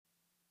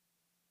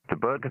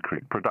Burger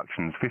Creek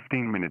Productions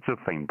 15 Minutes of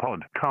Fame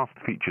podcast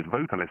features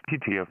vocalist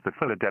TT of the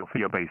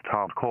Philadelphia-based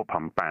hardcore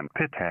punk band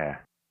Pit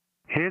Hair.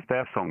 Here's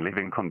their song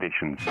Living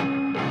Conditions.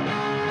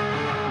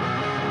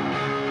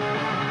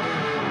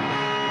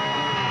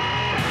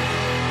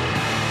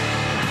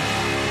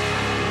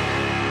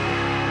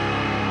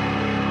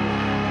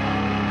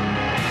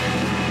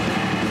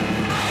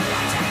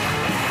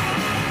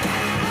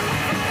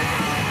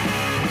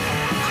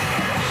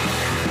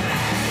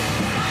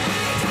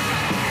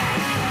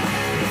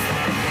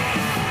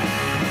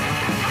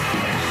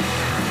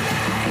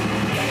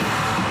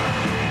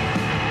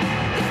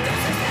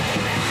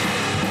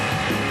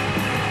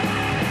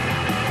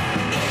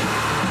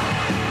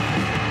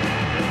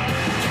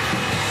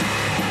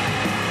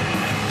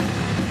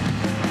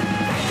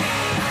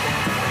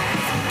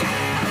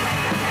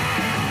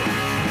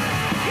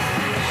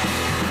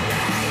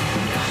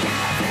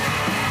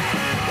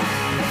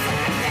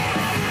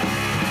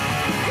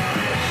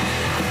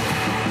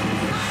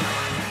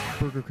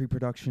 Burger Creek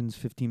Productions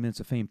 15 Minutes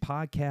of Fame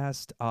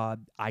podcast.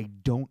 I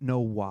don't know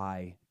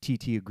why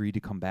TT agreed to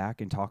come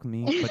back and talk with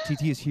me, but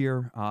TT is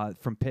here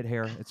from Pit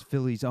Hair. It's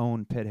Philly's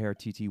own Pit Hair.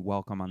 TT,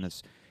 welcome on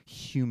this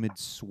humid,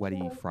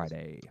 sweaty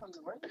Friday.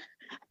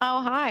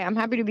 Oh, hi. I'm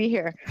happy to be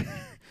here.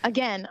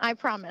 Again, I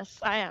promise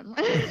I am.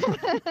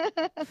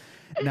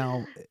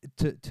 Now,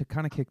 to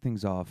kind of kick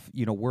things off,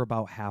 you know, we're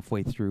about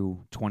halfway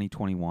through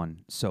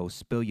 2021, so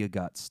spill your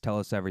guts. Tell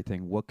us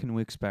everything. What can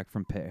we expect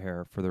from Pit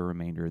Hair for the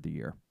remainder of the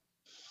year?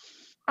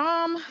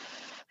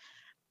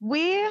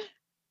 We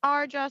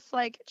are just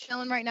like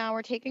chilling right now.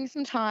 We're taking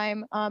some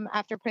time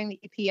after putting the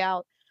EP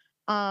out.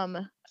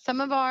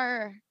 Some of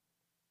our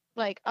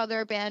like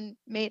other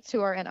bandmates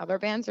who are in other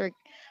bands are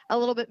a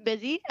little bit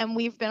busy, and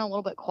we've been a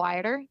little bit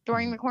quieter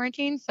during the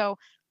quarantine. So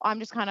I'm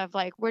just kind of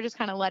like, we're just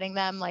kind of letting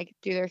them like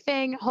do their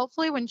thing.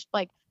 Hopefully when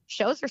like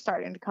shows are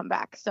starting to come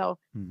back. So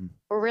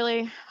we're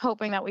really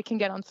hoping that we can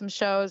get on some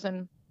shows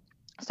and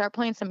start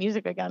playing some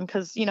music again,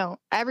 because you know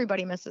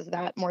everybody misses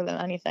that more than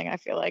anything, I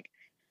feel like.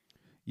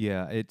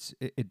 Yeah,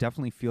 it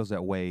definitely feels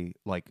that way,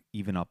 like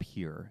even up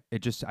here.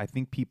 I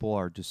think people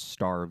are just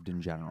starved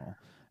in general,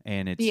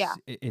 and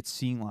it's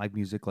seeing live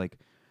music, like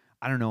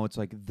I don't know, it's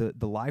like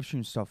the live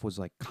stream stuff was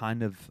like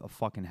kind of a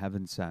fucking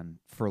heaven sent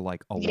for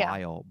like a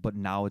while, but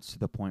now it's to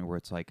the point where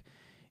it's like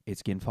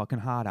it's getting fucking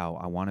hot out.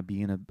 I want to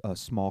be in a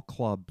small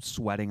club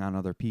sweating on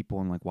other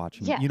people and like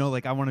watching, you know,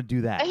 like I want to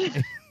do that.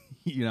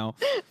 You know?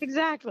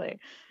 Exactly.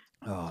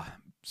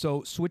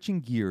 So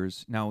switching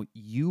gears, now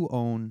you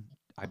own,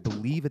 I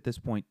believe at this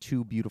point,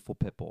 2 beautiful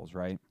pit bulls,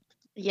 right?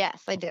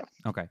 Yes, I do.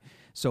 Okay.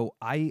 So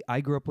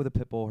I grew up with a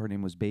pit bull. Her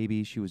name was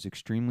Baby. She was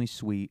extremely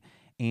sweet.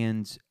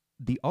 And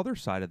the other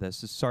side of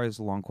this, sorry, this is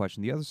a long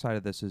question. The other side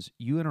of this is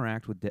you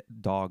interact with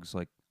dogs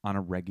like on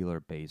a regular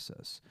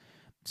basis.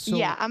 So,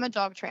 yeah, I'm a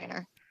dog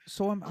trainer.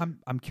 So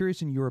I'm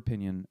curious, in your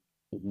opinion,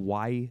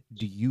 why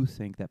do you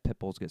think that pit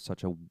bulls get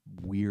such a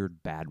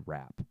weird bad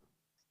rap?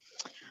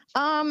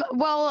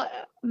 Well,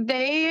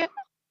 they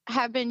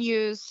have been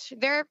used.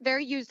 They're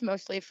used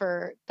mostly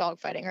for dog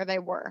fighting, or they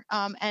were.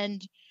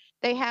 And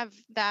they have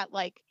that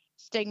like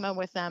stigma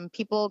with them.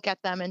 People get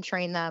them and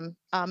train them,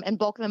 and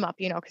bulk them up,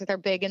 you know, because they're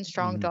big and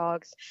strong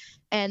dogs,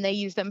 and they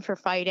use them for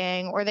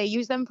fighting, or they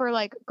use them for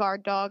like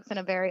guard dogs in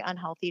a very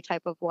unhealthy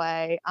type of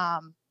way.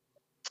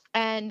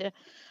 And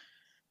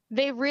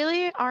they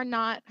really are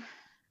not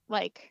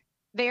like,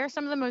 they are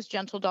some of the most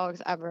gentle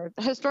dogs ever.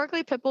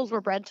 Historically, pit bulls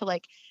were bred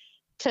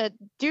to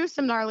do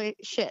some gnarly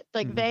shit.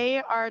 Like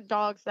they are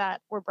dogs that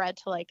were bred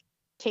to like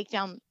take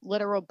down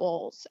literal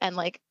bulls and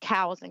like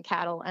cows and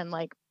cattle and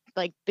like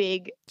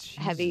big,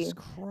 heavy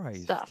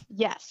stuff.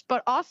 Yes.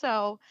 But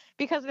also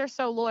because they're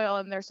so loyal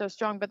and they're so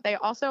strong, but they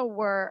also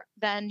were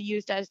then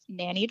used as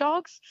nanny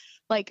dogs.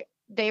 Like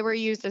they were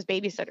used as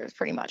babysitters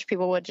pretty much.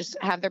 People would just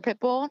have their pit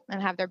bull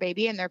and have their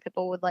baby, and their pit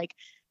bull would like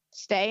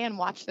stay and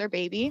watch their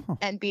baby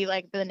and be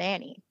like the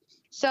nanny.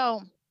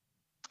 So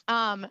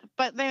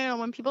but then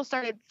when people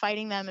started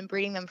fighting them and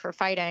breeding them for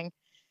fighting,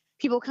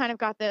 people kind of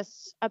got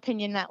this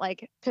opinion that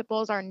like pit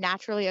bulls are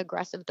naturally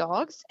aggressive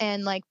dogs.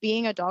 And like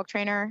being a dog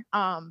trainer,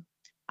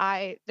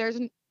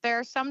 there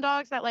are some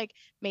dogs that like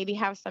maybe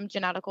have some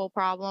genetical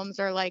problems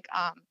or like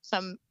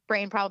some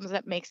brain problems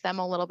that makes them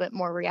a little bit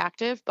more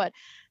reactive, but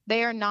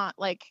they're not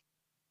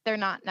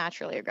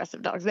naturally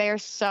aggressive dogs. They are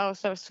so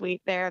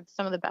sweet. They're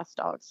some of the best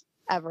dogs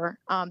ever.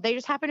 They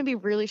just happen to be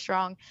really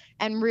strong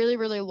and really,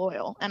 really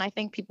loyal. And I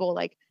think people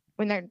like,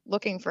 when they're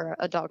looking for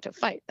a dog to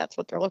fight, that's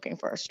what they're looking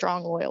for, a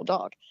strong, loyal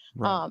dog.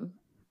 Right.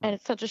 And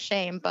it's such a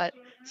shame, but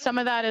some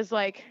of that is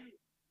like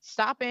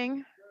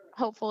stopping,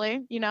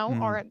 hopefully, you know,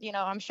 or, you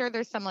know, I'm sure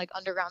there's some like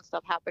underground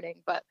stuff happening,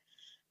 but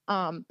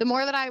the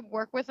more that I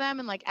work with them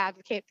and like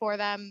advocate for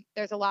them,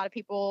 there's a lot of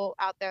people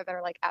out there that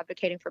are like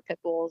advocating for pit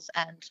bulls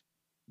and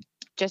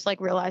just like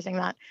realizing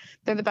that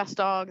they're the best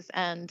dogs.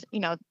 And,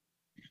 you know,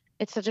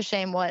 it's such a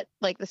shame what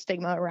like the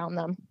stigma around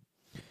them.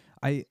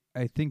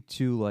 I think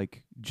too,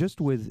 like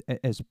just with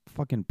as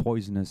fucking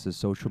poisonous as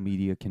social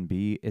media can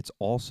be, it's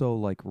also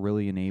like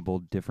really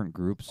enabled different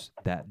groups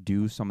that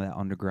do some of that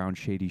underground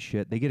shady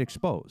shit. They get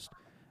exposed.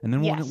 And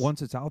then Yes.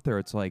 once it's out there,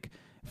 it's like,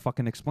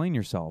 fucking explain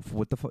yourself.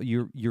 What the fuck?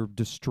 You're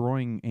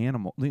destroying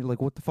animal.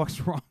 Like, what the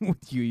fuck's wrong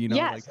with you? You know?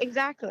 Yes, Like,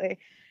 exactly.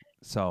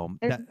 so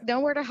There's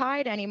nowhere to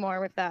hide anymore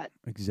with that.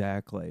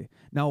 exactly.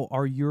 Now,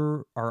 are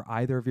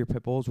either of your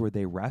pit bulls, were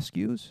they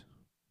rescues?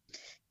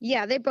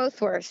 Yeah, they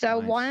both were.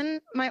 So Nice.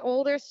 my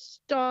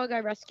oldest dog I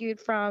rescued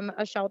from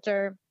a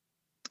shelter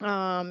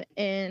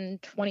in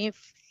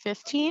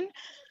 2015,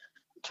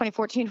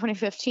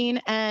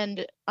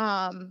 and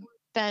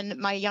then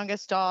my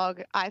youngest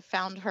dog, I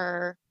found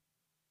her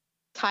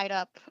tied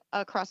up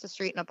across the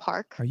street in a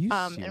park Are you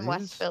in West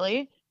serious?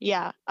 Philly.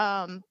 Yeah.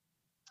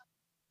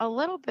 A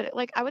little bit,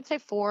 like I would say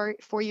 4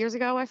 years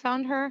ago I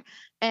found her,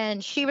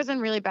 and she was in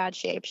really bad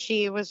shape.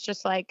 She was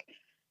just like,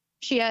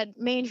 she had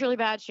mange really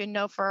bad. She had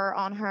no fur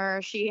on her.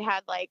 She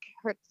had like,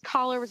 her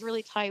collar was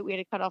really tight. We had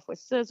to cut off with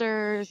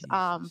scissors.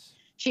 Jesus.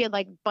 She had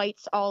like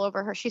bites all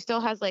over her. She still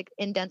has like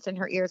indents in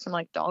her ears from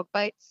like dog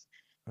bites.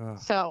 Ugh.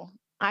 So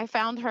I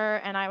found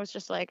her and I was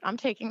just like, I'm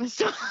taking this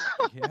dog.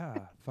 Yeah,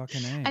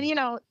 fucking A.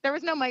 And there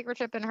was no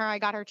microchip in her. I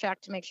got her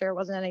checked to make sure it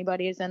wasn't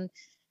anybody's. And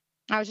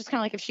I was just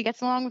kind of like, if she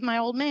gets along with my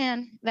old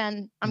man,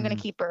 then I'm going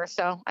to keep her.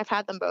 So I've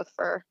had them both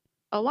for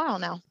a while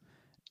now.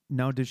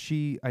 Now, does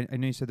she? I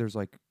know you said there's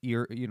like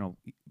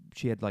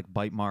she had like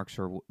bite marks,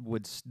 or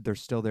they're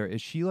still there.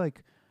 Is she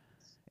like?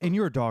 And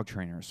you're a dog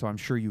trainer, so I'm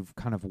sure you've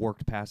kind of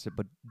worked past it.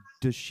 But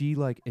does she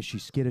like? Is she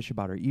skittish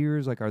about her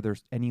ears? Like, are there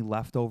any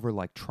leftover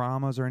like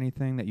traumas or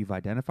anything that you've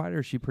identified, or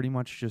is she pretty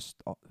much just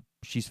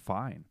she's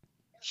fine?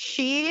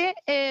 She's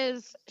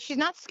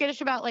not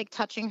skittish about like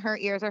touching her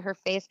ears or her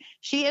face.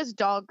 She is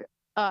dog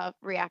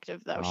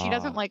reactive though. She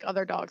doesn't like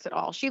other dogs at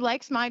all. She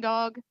likes my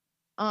dog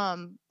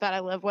that I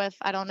live with.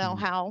 I don't know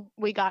how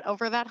we got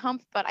over that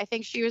hump, but I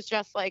think she was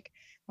just like,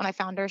 when I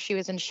found her, she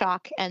was in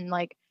shock, and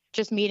like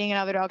just meeting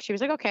another dog, she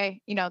was like,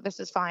 okay, this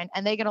is fine,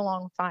 and they get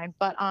along fine.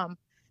 But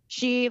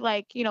she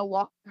like,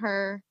 walk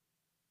her.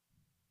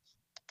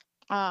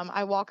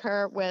 I walk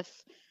her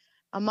with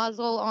a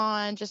muzzle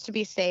on just to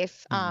be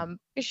safe.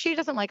 She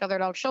doesn't like other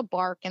dogs. She'll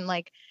bark and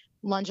like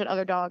lunge at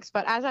other dogs.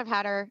 But as I've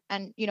had her,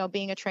 and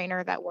being a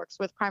trainer that works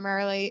with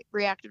primarily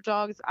reactive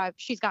dogs,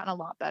 she's gotten a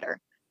lot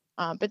better.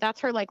 But that's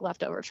her like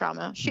leftover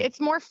trauma. It's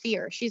more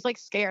fear. She's like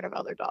scared of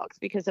other dogs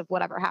because of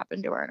whatever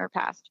happened to her in her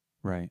past.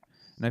 Right.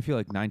 And I feel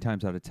like 9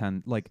 times out of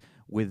 10, like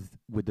with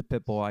the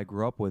pit bull I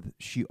grew up with,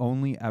 she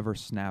only ever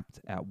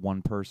snapped at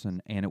one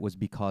person, and it was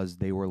because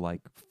they were like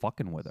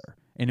fucking with her.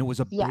 And it was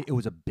a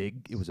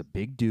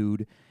big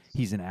dude.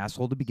 He's an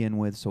asshole to begin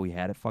with, so he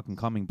had it fucking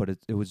coming. But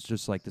it was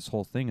just like this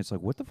whole thing. It's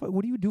like, what the fuck?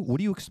 What do you do? What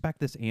do you expect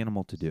this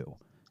animal to do?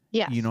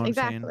 Yes, you know what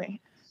exactly. I'm saying?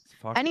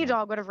 Any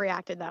dog would have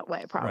reacted that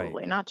way,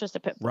 probably, not just a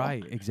pit bull.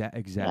 Right,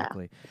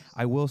 exactly. Yeah.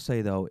 I will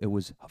say, though, it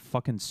was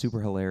fucking super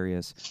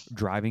hilarious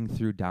driving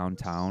through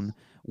downtown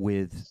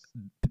with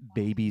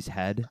baby's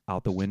head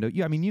out the window.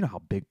 Yeah, I mean, you know how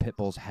big pit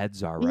bulls'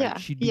 heads are, right? Yeah,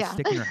 she'd be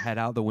sticking her head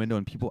out the window,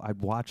 and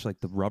I'd watch like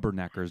the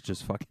rubberneckers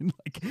just fucking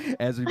like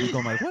as we'd be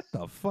going like, what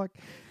the fuck?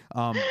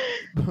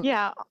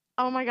 Yeah.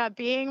 Oh my God,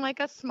 being like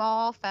a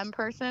small femme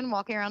person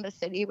walking around the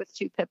city with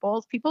 2 pit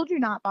bulls, people do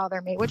not bother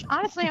me, which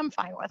honestly I'm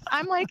fine with.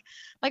 I'm like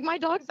my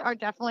dogs are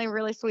definitely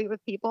really sweet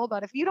with people,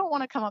 but if you don't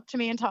want to come up to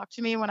me and talk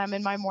to me when I'm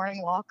in my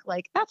morning walk,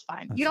 like that's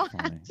fine. You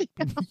don't have to.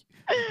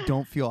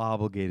 Don't feel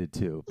obligated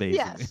to, basically.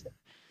 Yes.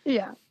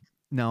 Yeah.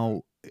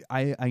 Now,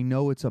 I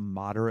know it's a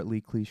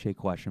moderately cliche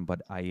question,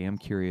 but I am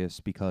curious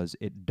because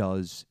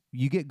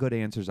you get good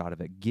answers out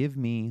of it. Give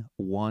me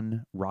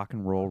one rock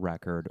and roll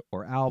record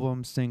or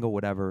album, single,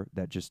 whatever,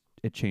 that just,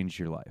 it changed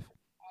your life.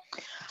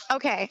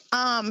 Okay.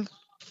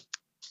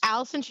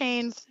 Alice in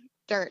Chains,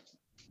 Dirt,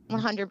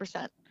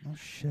 100%. Oh,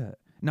 shit.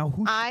 Now,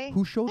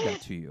 who showed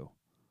that to you?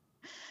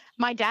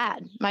 My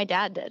dad. My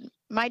dad did.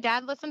 My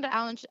dad listened to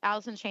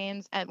Alice in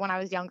Chains when I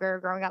was younger,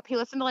 growing up. He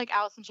listened to like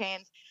Alice in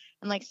Chains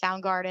and like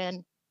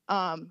Soundgarden,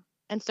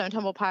 and Stone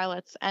Temple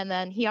Pilots, and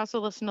then he also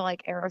listened to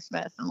like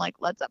Aerosmith and like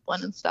Led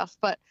Zeppelin and stuff.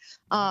 But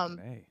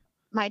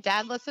my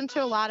dad listened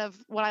to a lot of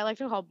what I like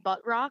to call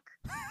butt rock,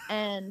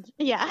 and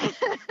yeah.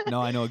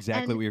 No, I know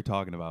exactly what you're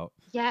talking about.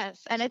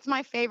 Yes, and it's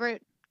my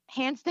favorite,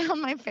 hands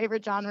down, my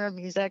favorite genre of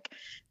music,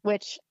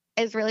 which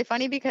is really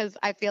funny because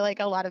I feel like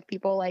a lot of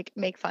people like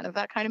make fun of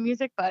that kind of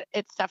music, but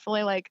it's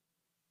definitely like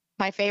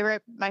my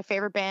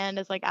favorite band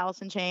is like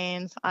Alice in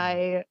Chains.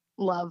 I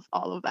love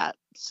all of that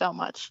so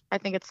much. I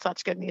think it's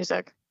such good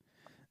music.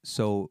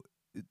 So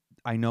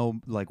I know,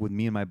 like with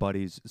me and my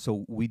buddies,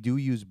 so we do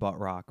use butt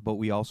rock, but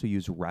we also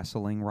use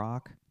wrestling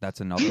rock.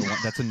 That's another one.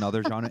 That's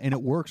another genre, and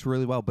it works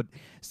really well. But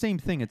same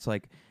thing. It's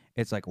like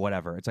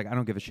whatever. It's like I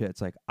don't give a shit.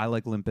 It's like I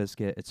like Limp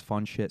Bizkit. It's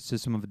fun shit.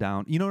 System of a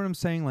Down. You know what I'm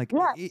saying? Like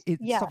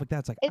stuff like that.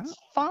 It's like it's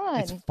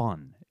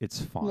fun.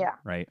 It's fun. Yeah.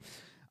 Right.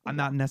 I'm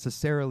not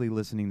necessarily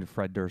listening to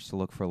Fred Durst to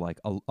look for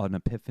like an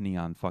epiphany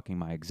on fucking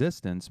my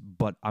existence,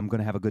 but I'm going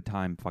to have a good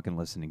time fucking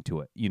listening to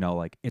it. You know,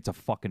 like it's a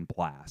fucking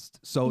blast.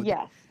 So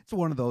it's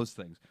one of those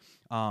things.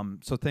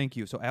 So thank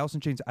you. So Alice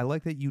in Chains, I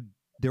like that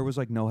there was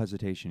like no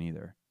hesitation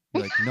either.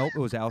 You're like, nope, it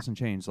was Alice in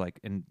Chains. Like,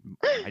 and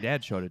my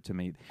dad showed it to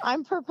me.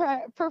 I'm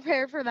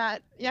prepared for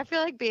that. Yeah, I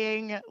feel like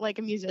being like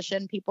a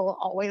musician, people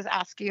always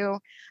ask you,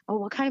 "Oh,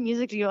 what kind of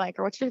music do you like?"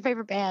 or "What's your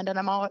favorite band?" And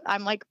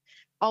I'm like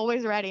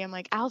always ready. I'm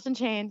like, Alice in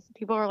Chains.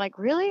 People are like,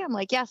 "Really?" I'm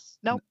like, "Yes,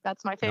 nope,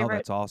 that's my No, favorite.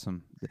 that's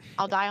awesome.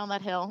 I'll die on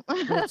that hill."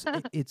 Well,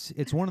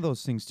 it's one of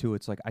those things too.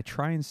 It's like I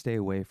try and stay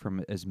away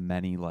from as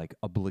many like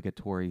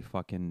obligatory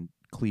fucking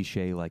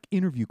cliche like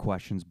interview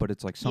questions, but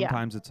it's like Yeah.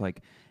 sometimes it's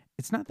like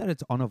it's not that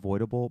it's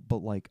unavoidable, but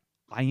like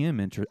I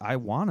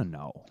want to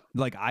know.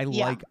 Like I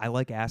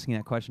like asking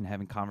that question,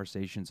 having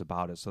conversations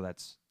about it. So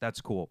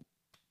that's cool.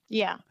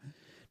 Yeah.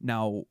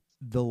 Now,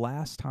 the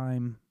last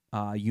time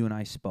you and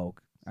I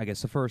spoke, I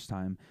guess the first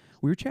time,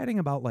 we were chatting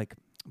about like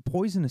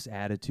poisonous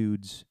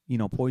attitudes, you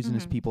know,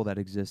 poisonous people that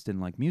exist in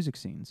like music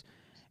scenes.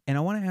 And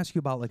I want to ask you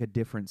about like a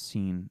different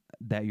scene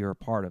that you're a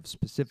part of,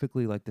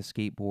 specifically like the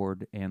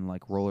skateboard and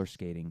like roller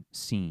skating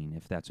scene,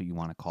 if that's what you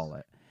want to call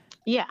it.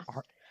 Yeah.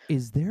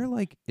 Is there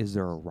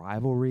a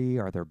rivalry?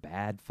 Are there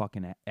bad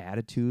fucking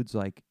attitudes?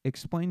 Like,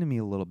 explain to me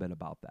a little bit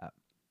about that.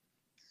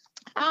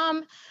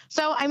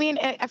 So I mean,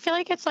 I feel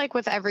like it's like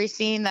with every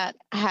scene that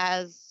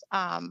has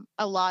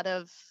a lot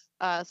of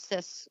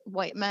cis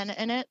white men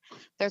in it,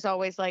 there's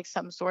always like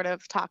some sort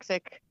of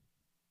toxic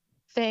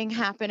thing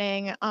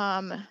happening.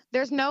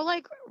 There's no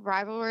like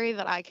rivalry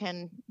that I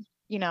can,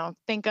 you know,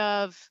 think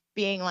of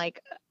being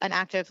like an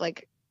active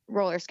like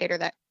roller skater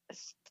that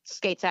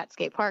skates at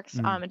skate parks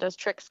and does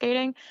trick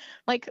skating.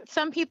 Like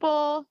some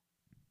people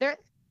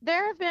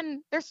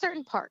there's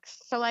certain parks.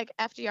 So like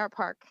FDR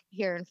Park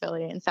here in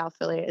Philly, in South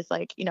Philly, is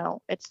like, you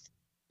know, it's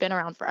been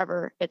around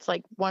forever. It's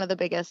like one of the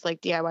biggest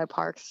like DIY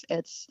parks.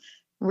 It's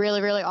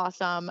really, really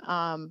awesome.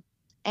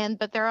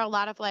 But there are a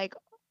lot of like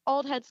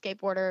old head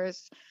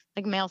skateboarders,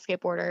 like male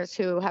skateboarders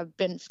who have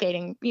been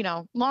skating, you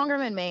know, longer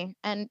than me.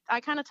 And I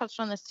kind of touched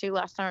on this too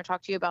last time I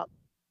talked to you about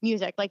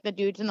music, like the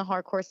dudes in the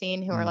hardcore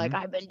scene who are like,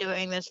 I've been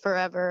doing this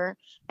forever,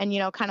 and, you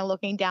know, kind of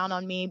looking down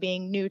on me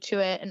being new to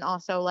it, and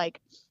also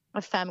like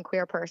a femme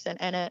queer person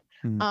in it.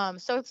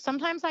 So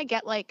sometimes I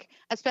get like,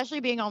 especially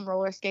being on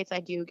roller skates,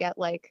 I do get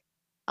like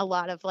a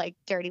lot of like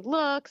dirty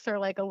looks, or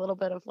like a little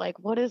bit of like,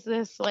 what is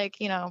this, like,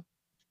 you know,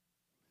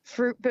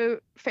 fruit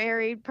boot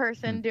fairy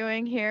person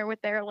doing here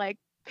with their like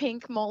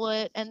pink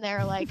mullet and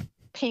their like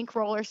pink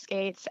roller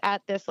skates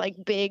at this like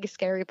big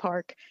scary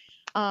park.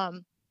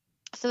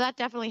 So that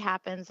definitely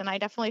happens, and I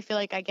definitely feel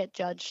like I get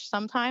judged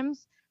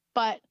sometimes.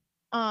 But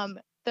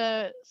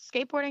the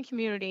skateboarding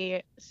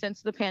community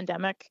since the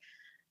pandemic,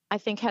 I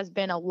think, has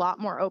been a lot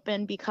more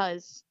open,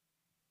 because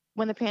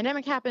when the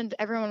pandemic happened,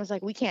 everyone was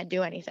like, we can't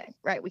do anything,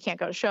 right? We can't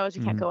go to shows,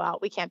 we can't go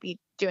out, we can't be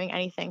doing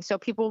anything. So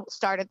people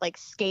started like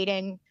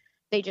skating.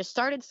 They just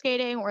started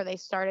skating, or they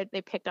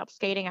picked up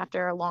skating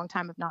after a long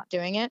time of not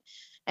doing it.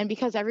 And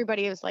because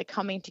everybody was like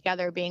coming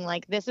together, being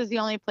like, this is the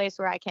only place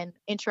where I can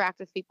interact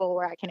with people,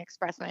 where I can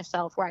express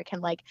myself, where I can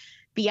like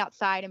be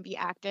outside and be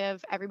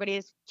active,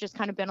 everybody's just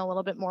kind of been a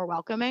little bit more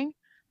welcoming.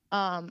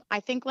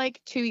 I think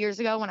like 2 years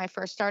ago, when I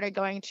first started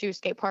going to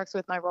skate parks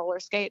with my roller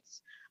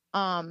skates,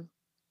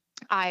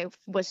 I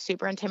was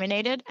super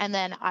intimidated. And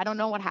then I don't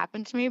know what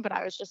happened to me, but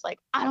I was just like,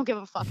 I don't give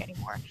a fuck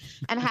anymore.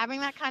 And having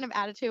that kind of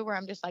attitude where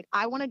I'm just like,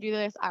 I want to do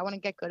this, I want to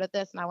get good at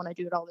this, and I want to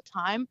do it all the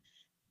time.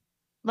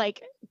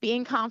 Like,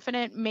 being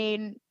confident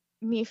made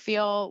me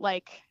feel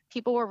like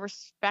people were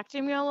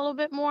respecting me a little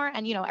bit more.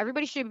 And, you know,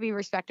 everybody should be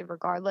respected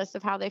regardless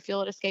of how they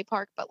feel at a skate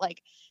park. But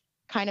like,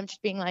 kind of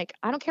just being like,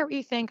 I don't care what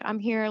you think, I'm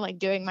here like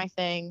doing my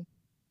thing.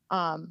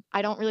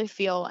 I don't really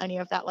feel any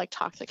of that like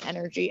toxic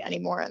energy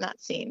anymore in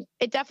that scene.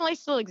 It definitely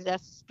still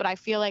exists, but I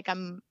feel like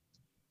I'm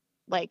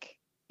like,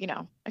 you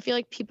know, I feel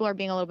like people are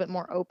being a little bit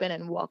more open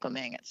and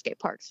welcoming at skate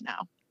parks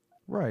now.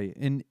 Right.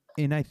 And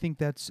I think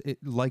that's it,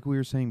 like we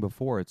were saying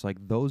before, it's like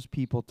those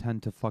people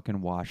tend to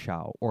fucking wash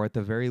out, or at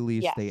the very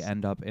least they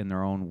end up in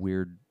their own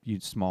weird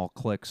small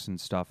cliques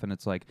and stuff. And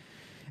it's like,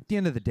 at the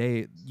end of the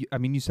day, I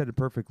mean, you said it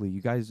perfectly.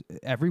 You guys,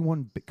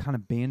 everyone kind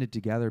of banded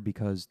together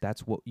because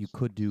that's what you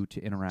could do to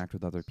interact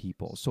with other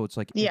people. So it's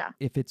like,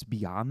 if it's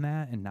beyond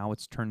that and now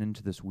it's turned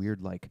into this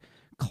weird, like,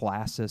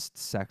 classist,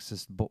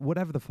 sexist, but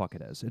whatever the fuck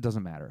it is, it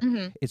doesn't matter.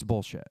 It's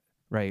bullshit,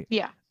 right?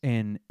 Yeah.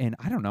 And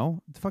I don't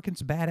know, the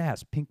fucking's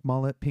badass. Pink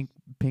mullet, pink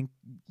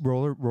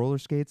roller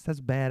skates.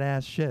 That's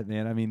badass shit,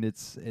 man. I mean,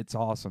 it's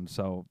awesome.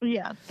 So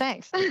yeah,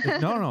 thanks.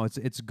 no,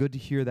 it's good to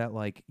hear that,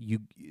 like, you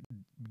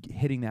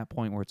hitting that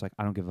point where it's like,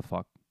 I don't give a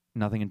fuck.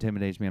 Nothing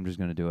intimidates me. I'm just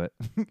gonna do it.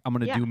 I'm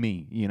gonna do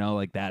me. You know,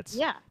 like that's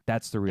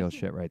the real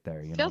shit right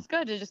there. You feels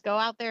good to just go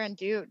out there and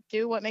do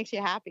what makes you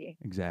happy.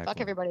 Exactly.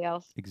 Fuck everybody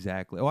else.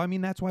 Exactly. Oh, I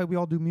mean, that's why we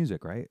all do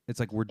music, right? It's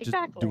like we're just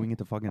doing it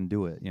to fucking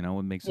do it. You know,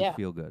 it makes it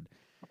feel good.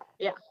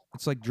 Yeah.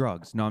 It's like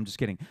drugs. No, I'm just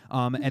kidding.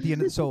 At the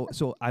end,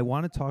 so I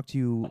want to talk to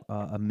you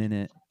a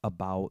minute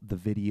about the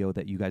video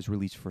that you guys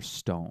released for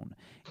Stone,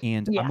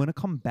 and I'm going to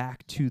come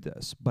back to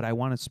this, but I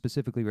want to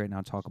specifically right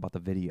now talk about the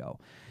video.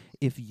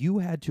 If you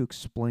had to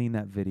explain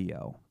that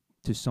video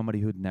to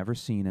somebody who'd never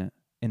seen it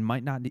and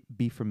might not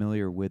be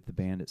familiar with the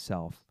band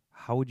itself,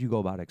 how would you go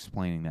about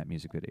explaining that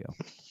music video?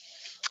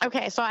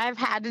 Okay, so I've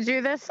had to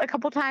do this a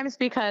couple times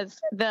because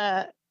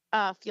the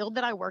field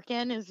that I work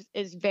in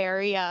is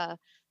very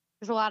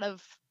there's a lot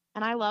of,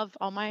 and I love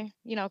all my,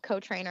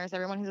 co-trainers.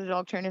 Everyone who's a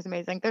dog trainer is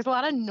amazing. There's a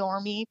lot of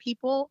normie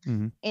people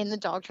Mm-hmm. in the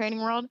dog training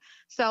world.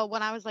 So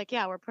when I was like,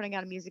 yeah, we're putting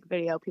out a music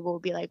video, people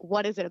would be like,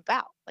 what is it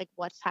about? Like,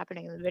 what's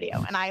happening in the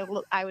video? And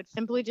I would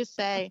simply just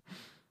say,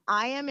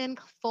 I am in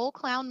full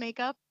clown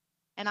makeup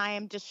and I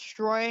am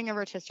destroying a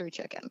rotisserie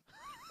chicken.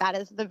 That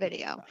is the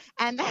video.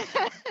 And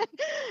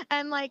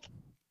and like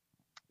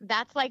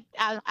that's like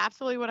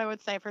absolutely what I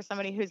would say for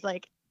somebody who's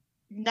like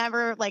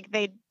never like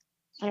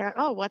they're,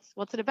 oh,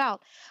 what's it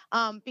about?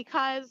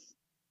 Because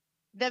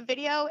the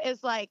video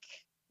is like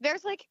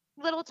there's like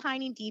little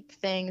tiny deep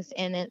things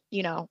in it.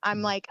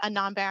 I'm like a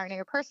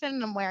non-binary person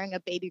and I'm wearing a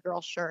baby girl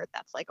shirt.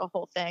 That's like a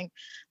whole thing.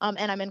 And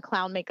I'm in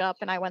clown makeup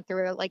and I went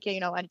through like,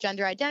 a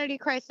gender identity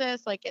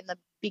crisis, like in the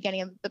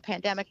beginning of the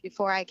pandemic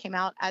before I came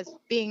out as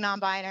being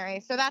non-binary.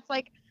 So that's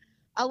like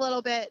a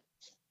little bit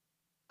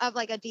of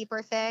like a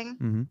deeper thing.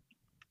 Mm-hmm.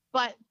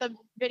 But the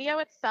video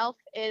itself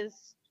is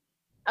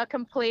a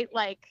complete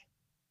like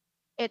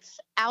it's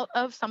out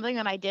of something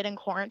that I did in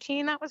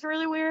quarantine that was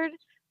really weird.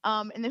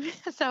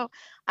 So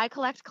I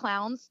collect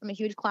clowns. I'm a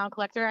huge clown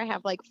collector. I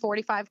have like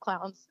 45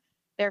 clowns.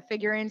 They're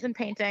figurines and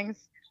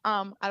paintings.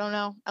 I don't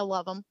know. I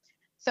love them.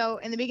 So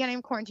in the beginning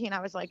of quarantine, I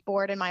was like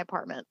bored in my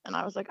apartment and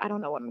I was like, I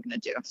don't know what I'm going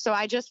to do. So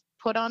I just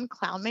put on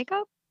clown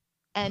makeup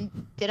and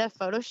did a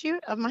photo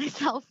shoot of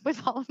myself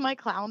with all of my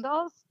clown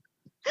dolls.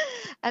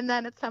 And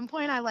then at some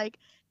point I like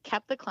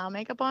kept the clown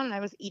makeup on and I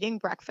was eating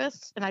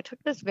breakfast and I took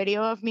this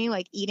video of me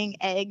like eating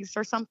eggs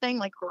or something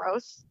like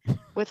gross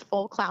with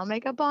full clown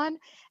makeup on.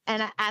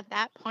 And at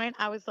that point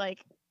I was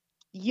like,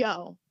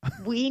 yo,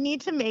 we need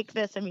to make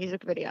this a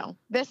music video.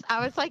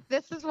 I was like,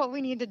 this is what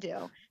we need to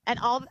do. And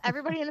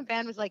everybody in the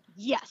band was like,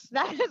 yes,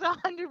 that is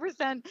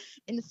 100%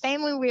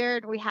 insanely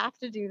weird. We have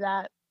to do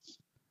that.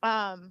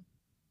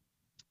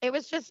 It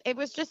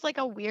was just like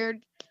a weird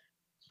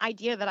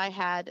idea that I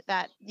had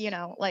that,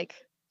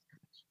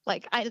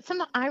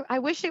 I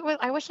wish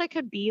I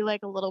could be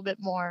like a little bit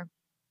more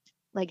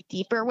like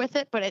deeper with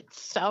it, but it's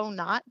so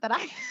not that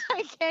I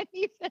can't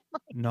even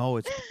like No,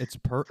 it's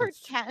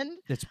pretend.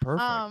 It's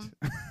perfect.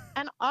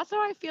 And also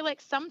I feel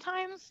like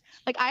sometimes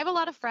like I have a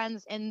lot of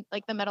friends in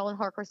like the metal and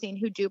hardcore scene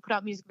who do put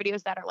out music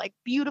videos that are like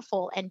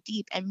beautiful and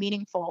deep and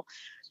meaningful.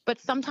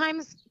 But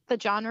sometimes the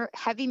genre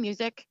heavy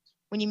music,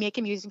 when you make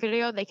a music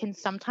video, they can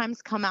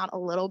sometimes come out a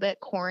little bit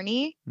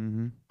corny,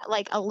 Mm-hmm.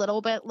 like a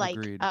little bit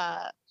Agreed.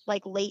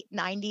 like late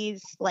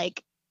 90s,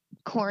 like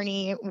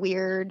corny,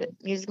 weird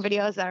music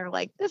videos that are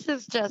like, this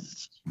is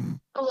just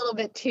a little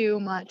bit too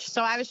much.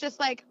 So I was just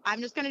like, I'm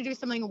just going to do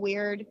something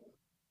weird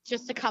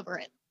just to cover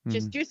it. Mm-hmm.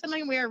 Just do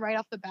something weird right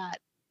off the bat.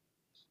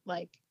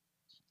 Like,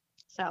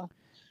 so.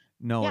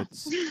 No, Yeah.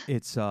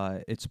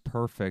 it's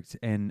perfect,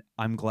 and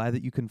I'm glad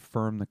that you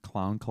confirmed the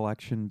clown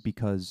collection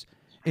because,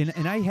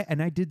 and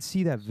I did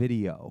see that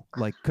video,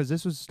 like, because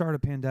this was the start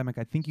of pandemic.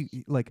 I think you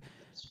like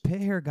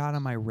Pit Hair got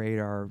on my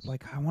radar,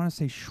 like I want to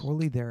say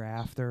shortly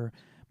thereafter,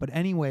 but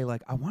anyway,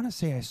 like I want to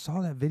say I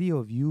saw that video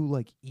of you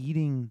like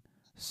eating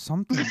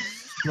something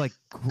like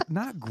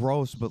not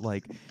gross, but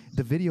like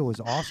the video was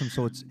awesome.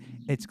 So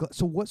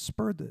so what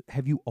spurred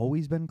have you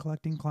always been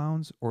collecting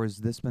clowns, or has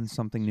this been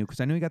something new? Because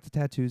I know you got the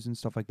tattoos and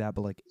stuff like that,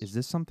 but like, is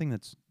this something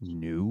that's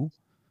new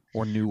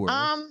or newer?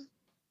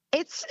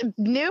 It's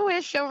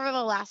newish over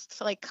the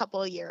last like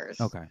couple of years.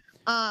 Okay.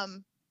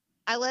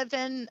 I lived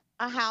in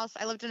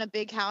a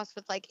big house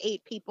with like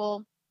 8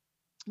 people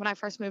when I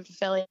first moved to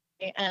Philly,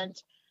 and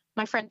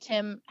my friend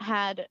Tim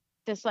had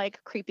this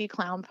like creepy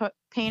clown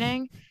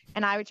painting,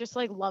 and I would just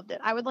like loved it.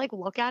 I would like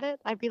look at it.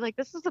 I'd be like,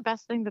 this is the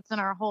best thing that's in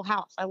our whole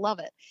house. I love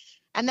it.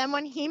 And then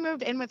when he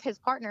moved in with his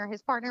partner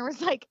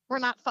was like, we're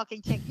not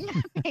fucking taking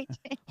that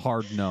painting.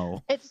 Hard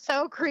no. It's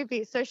so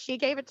creepy. So she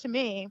gave it to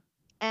me,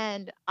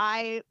 and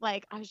I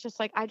was just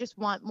like, I just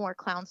want more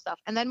clown stuff.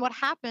 And then what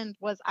happened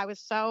was I was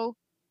so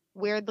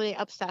weirdly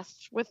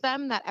obsessed with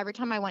them that every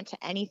time I went to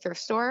any thrift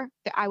store,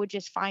 I would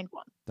just find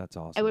one. That's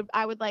awesome.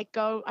 I'd be like,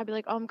 oh,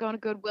 I'm going to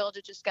Goodwill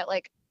to just get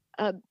like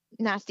a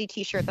nasty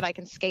t-shirt that I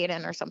can skate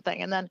in or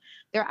something. And then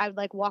I would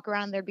like walk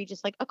around and there'd be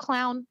just like a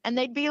clown, and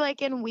they'd be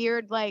like in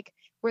weird, like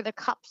where the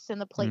cups and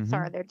the plates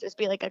are, there'd just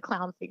be like a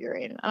clown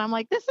figurine. And I'm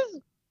like, this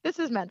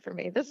is meant for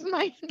me. This is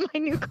my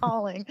new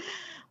calling.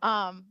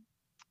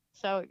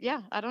 So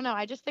yeah, I don't know.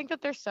 I just think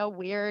that they're so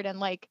weird, and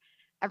like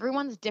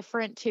everyone's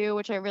different too,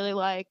 which I really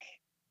like.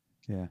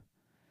 Yeah.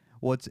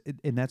 Well,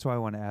 and that's why I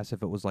want to ask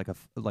if it was like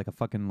a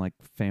fucking like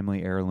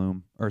family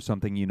heirloom or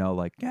something,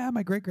 like, yeah,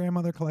 my great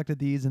grandmother collected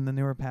these and then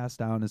they were passed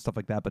down and stuff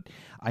like that. But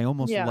I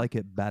almost like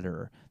it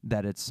better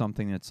that it's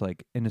something that's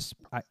like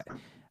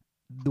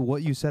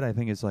what you said, I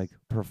think is like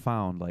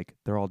profound. Like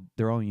they're all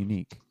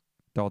unique.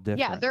 They're all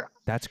different. Yeah,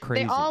 that's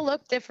crazy. They all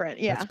look different.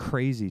 Yeah, that's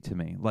crazy to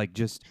me. Like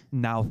just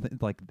now,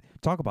 like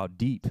talk about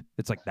deep.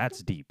 It's like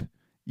that's deep.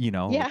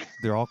 Yeah, like,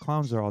 they're all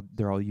clowns.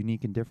 They're all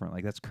unique and different.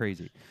 Like that's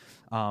crazy.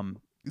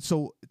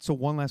 So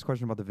one last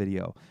question about the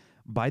video.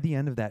 By the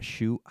end of that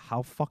shoot,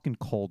 how fucking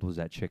cold was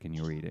that chicken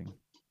you were eating?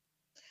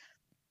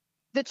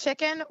 The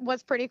chicken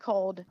was pretty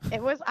cold.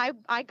 It was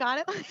I got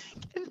it like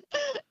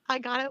I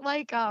got it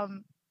like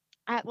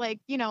at like,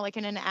 you know, like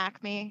in an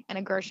Acme in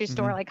a grocery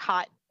store, like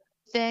hot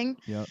thing.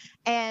 Yep.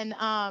 And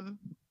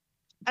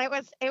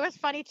it was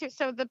funny too.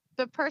 So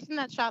the person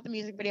that shot the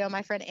music video,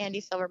 my friend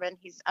Andy Silverman,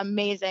 he's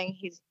amazing.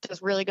 He's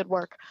does really good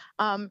work.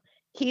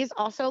 He's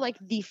also like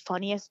the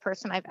funniest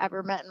person I've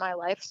ever met in my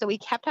life. So we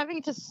kept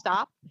having to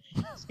stop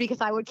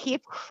because I would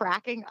keep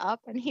cracking up,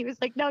 and he was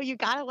like, "No, you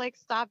gotta like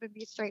stop and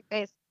be straight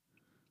faced."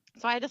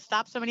 So I had to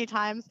stop so many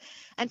times,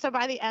 and so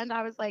by the end,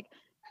 I was like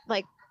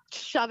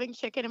shoving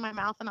chicken in my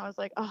mouth, and I was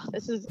like, "Oh,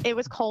 this is." It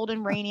was cold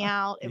and rainy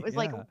out. It was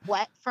like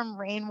wet from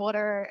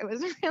rainwater. It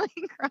was really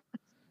gross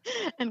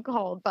and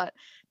cold, but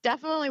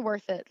definitely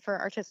worth it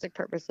for artistic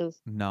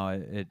purposes. No,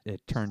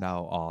 it turned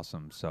out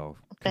awesome. So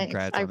Thanks.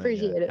 congrats I on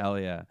appreciate it. Hell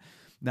yeah.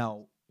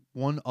 Now,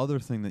 one other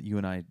thing that you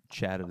and I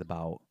chatted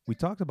about, we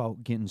talked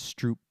about getting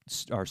stoop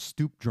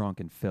drunk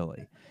in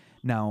Philly.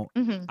 Now,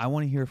 I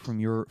want to hear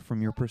from your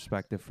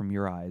perspective, from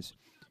your eyes.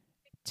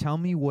 Tell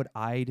me what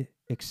I'd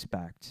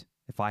expect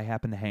if I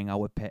happen to hang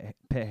out with Pit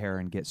Hair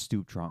and get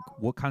stoop drunk.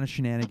 What kind of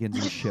shenanigans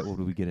and shit would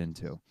we get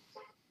into?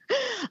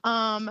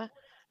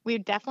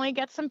 We'd definitely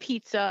get some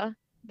pizza.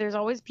 There's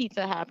always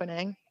pizza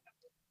happening.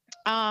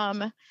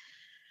 I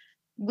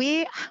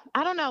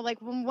don't know, like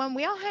when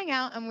we all hang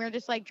out and we're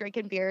just like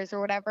drinking beers or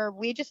whatever,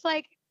 we just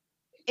like,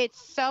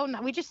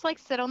 we just like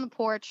sit on the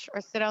porch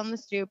or sit on the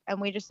stoop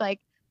and we just like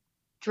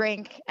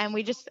drink and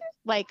we just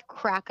like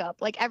crack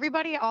up. Like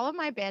everybody, all of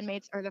my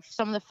bandmates are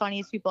some of the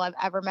funniest people I've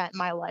ever met in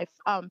my life.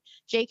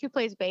 Jake, who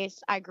plays bass,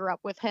 I grew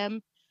up with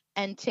him,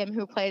 and Tim,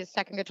 who plays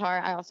second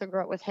guitar, I also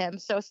grew up with him.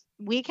 So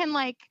we can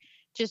like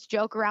just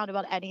joke around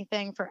about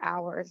anything for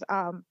hours.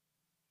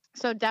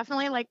 So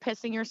definitely like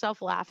pissing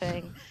yourself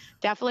laughing.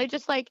 Definitely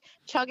just like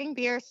chugging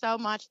beer so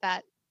much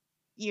that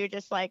you're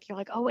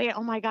like, oh wait,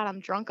 oh my God, I'm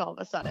drunk all of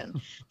a sudden.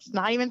 Just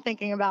not even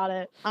thinking about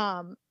it.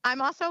 I'm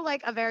also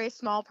like a very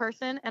small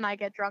person and I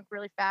get drunk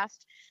really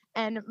fast.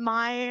 And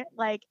my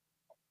like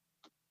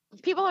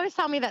people always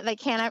tell me that they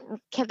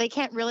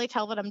can't really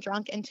tell that I'm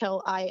drunk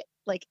until I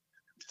like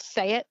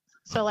say it.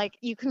 So like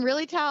you can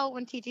really tell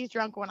when TT's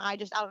drunk when I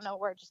just out of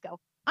nowhere just go,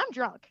 I'm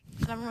drunk.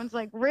 And everyone's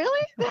like,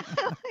 really?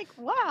 Like,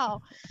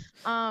 wow.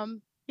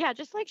 Yeah,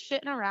 just like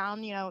shitting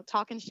around, you know,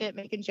 talking shit,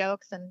 making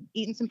jokes and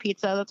eating some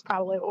pizza. That's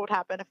probably what would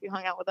happen if you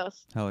hung out with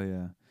us. Hell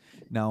yeah.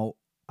 Now,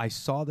 I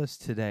saw this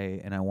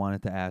today and I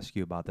wanted to ask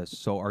you about this.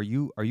 So are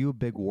you a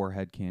big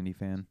Warhead Candy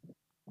fan?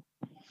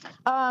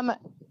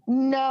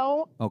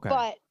 No. Okay.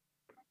 But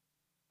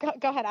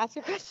go ahead, ask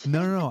your question.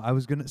 No.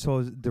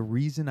 The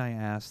reason I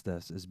asked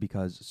this is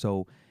because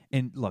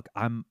and look,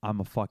 I'm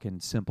a fucking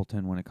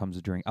simpleton when it comes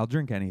to drink. I'll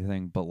drink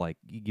anything, but like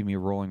you give me a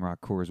Rolling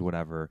Rock, Coors,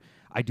 whatever.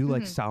 I do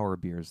like sour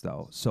beers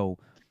though. So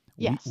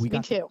yes, we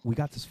got me too. We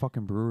got this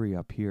fucking brewery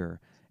up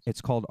here.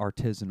 It's called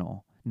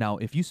Artisanal. Now,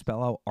 if you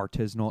spell out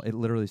artisanal, it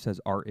literally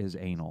says art is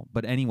anal.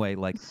 But anyway,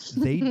 like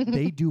they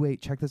do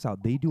check this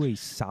out. They do a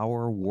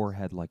sour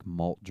Warhead like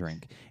malt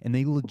drink, and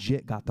they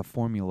legit got the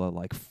formula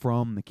like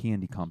from the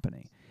candy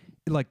company.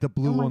 Like the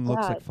blue one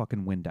looks like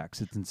fucking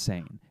Windex. It's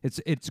insane.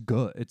 It's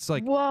good. It's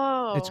like,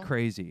 whoa, it's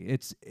crazy.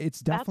 It's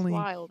definitely,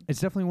 that's wild. It's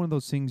definitely one of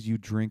those things you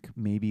drink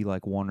maybe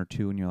like one or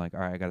two and you're like, all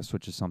right, I got to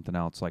switch to something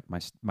else. Like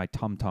my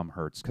tum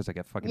hurts because I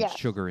get fucking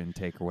sugar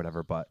intake or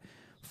whatever. But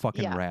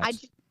fucking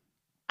rats.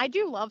 I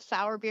do love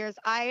sour beers.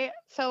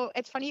 So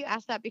it's funny you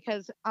asked that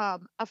because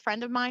a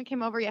friend of mine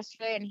came over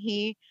yesterday and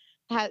he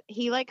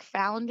like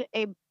found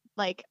a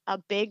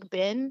big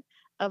bin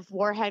of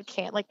Warhead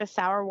like the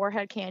sour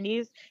Warhead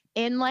candies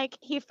in like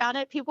he found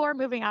it. People are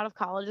moving out of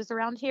colleges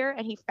around here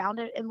and he found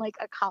it in like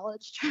a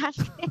college trash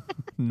can.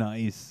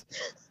 Nice.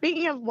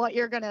 Speaking of what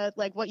you're gonna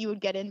like what you would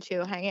get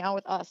into hanging out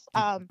with us.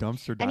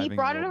 Dumpster diving. And he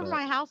brought it over to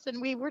my house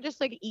and we were just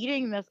like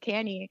eating this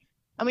candy.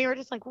 And we were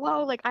just like,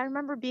 whoa, like I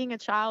remember being a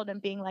child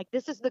and being like,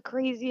 this is the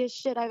craziest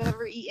shit I've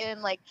ever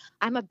eaten. Like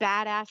I'm a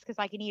badass because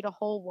I can eat a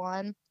whole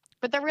one.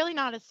 But they're really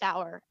not as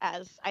sour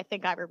as I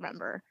think I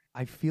remember.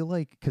 I feel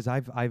like because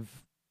I've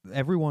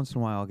every once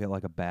in a while I'll get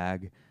like a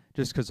bag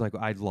just because like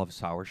I love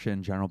sour shit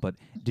in general. But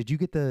did you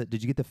get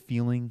the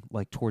feeling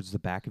like towards the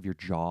back of your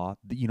jaw,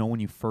 you know, when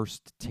you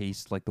first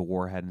taste like the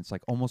Warhead and it's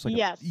like almost like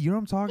yes. You know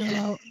what I'm talking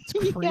about?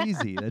 It's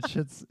crazy. That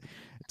shit's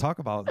talk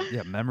about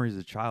memories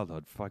of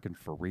childhood, fucking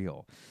for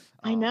real.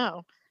 I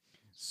know.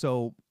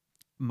 So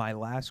my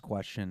last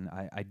question,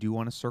 I do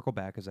want to circle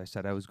back as I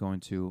said I was going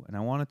to, and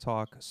I want to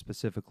talk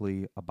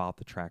specifically about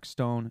the track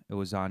Stone. It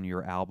was on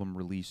your album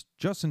released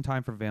just in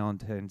time for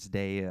Valentine's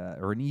Day,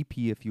 or an EP,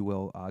 if you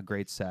will.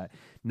 Great set.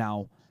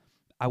 Now,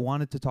 I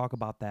wanted to talk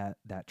about that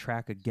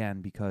track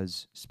again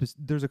because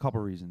there's a couple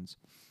reasons.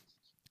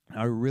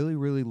 I really,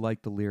 really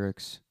like the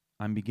lyrics.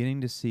 I'm beginning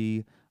to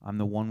see I'm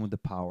the one with the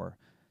power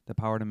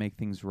to make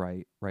things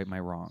right my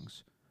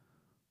wrongs.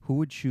 Who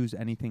would choose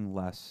anything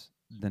less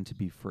than to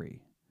be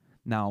free?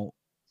 Now,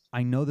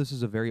 I know this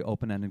is a very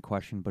open-ended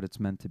question, but it's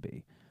meant to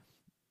be.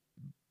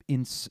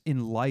 In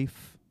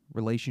life,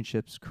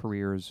 relationships,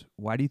 careers,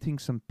 why do you think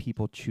some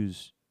people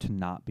choose to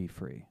not be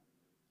free?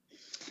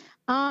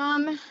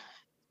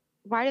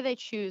 why do they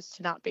choose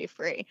to not be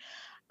free?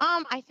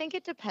 I think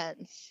it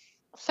depends.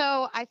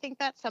 So I think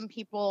that some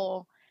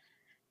people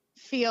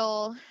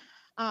feel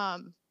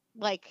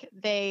like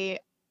they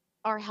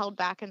are held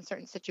back in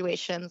certain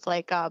situations.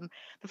 Like the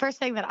first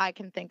thing that I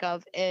can think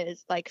of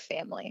is like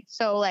family.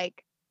 So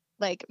like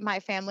my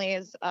family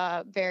is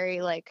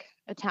very like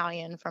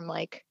Italian from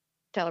like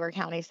Delaware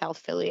County, South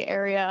Philly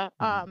area.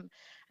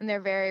 And they're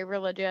very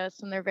religious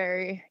and they're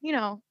very, you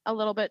know, a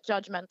little bit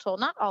judgmental.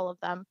 Not all of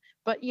them,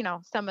 but you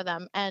know, some of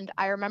them. And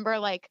I remember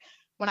like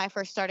when I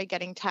first started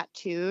getting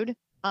tattooed,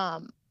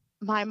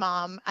 my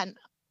mom, and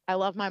I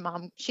love my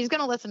mom. She's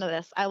going to listen to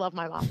this. I love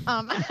my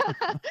mom.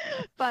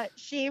 But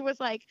she was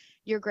like,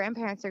 your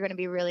grandparents are going to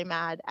be really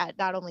mad at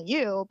not only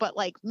you, but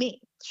like me.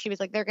 She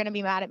was like, they're going to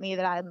be mad at me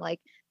that I'm like,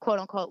 quote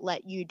unquote,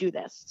 let you do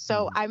this.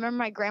 So I remember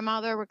my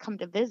grandmother would come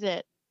to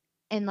visit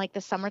in like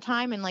the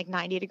summertime in like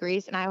 90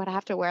 degrees, and I would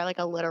have to wear like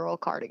a literal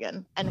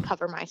cardigan and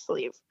cover my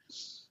sleeve.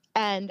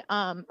 And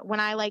when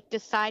I like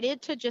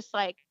decided to just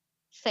like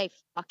say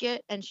fuck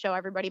it and show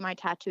everybody my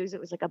tattoos, it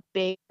was like a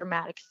big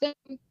dramatic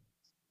thing.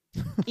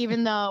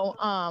 Even though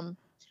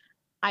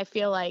I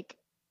feel like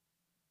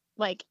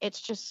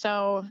it's just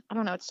so, I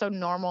don't know, it's so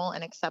normal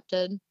and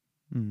accepted.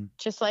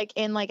 Just like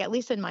in like at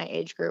least in my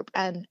age group,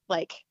 and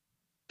like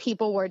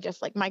people were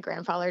just like, my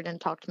grandfather didn't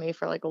talk to me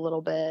for like a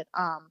little bit.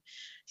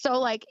 So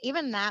like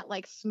even that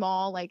like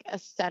small like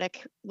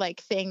aesthetic like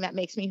thing that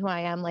makes me who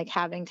I am, like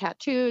having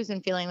tattoos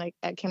and feeling like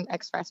I can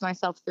express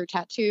myself through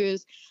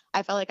tattoos,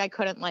 I felt like I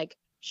couldn't like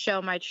show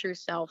my true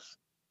self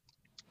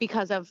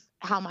because of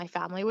how my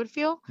family would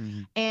feel.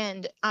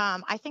 And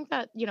I think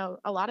that, you know,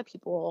 a lot of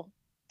people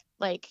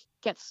like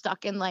get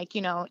stuck in like,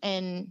 you know,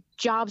 in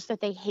jobs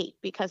that they hate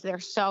because they're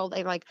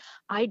like,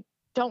 I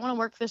don't want to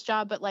work this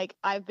job, but like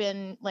I've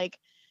been like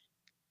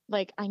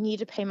I need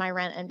to pay my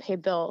rent and pay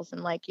bills,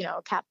 and like, you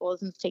know,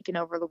 capitalism's taken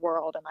over the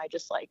world, and I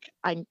just like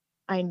I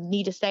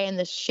need to stay in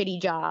this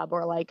shitty job,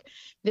 or like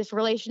this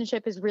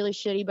relationship is really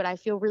shitty, but I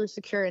feel really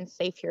secure and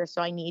safe here,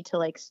 so I need to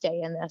like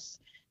stay in this.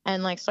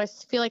 And like, so I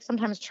feel like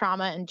sometimes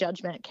trauma and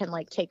judgment can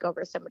like take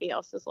over somebody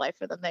else's life,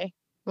 and then they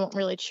won't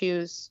really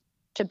choose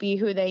to be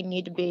who they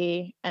need to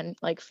be and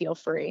like feel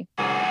free.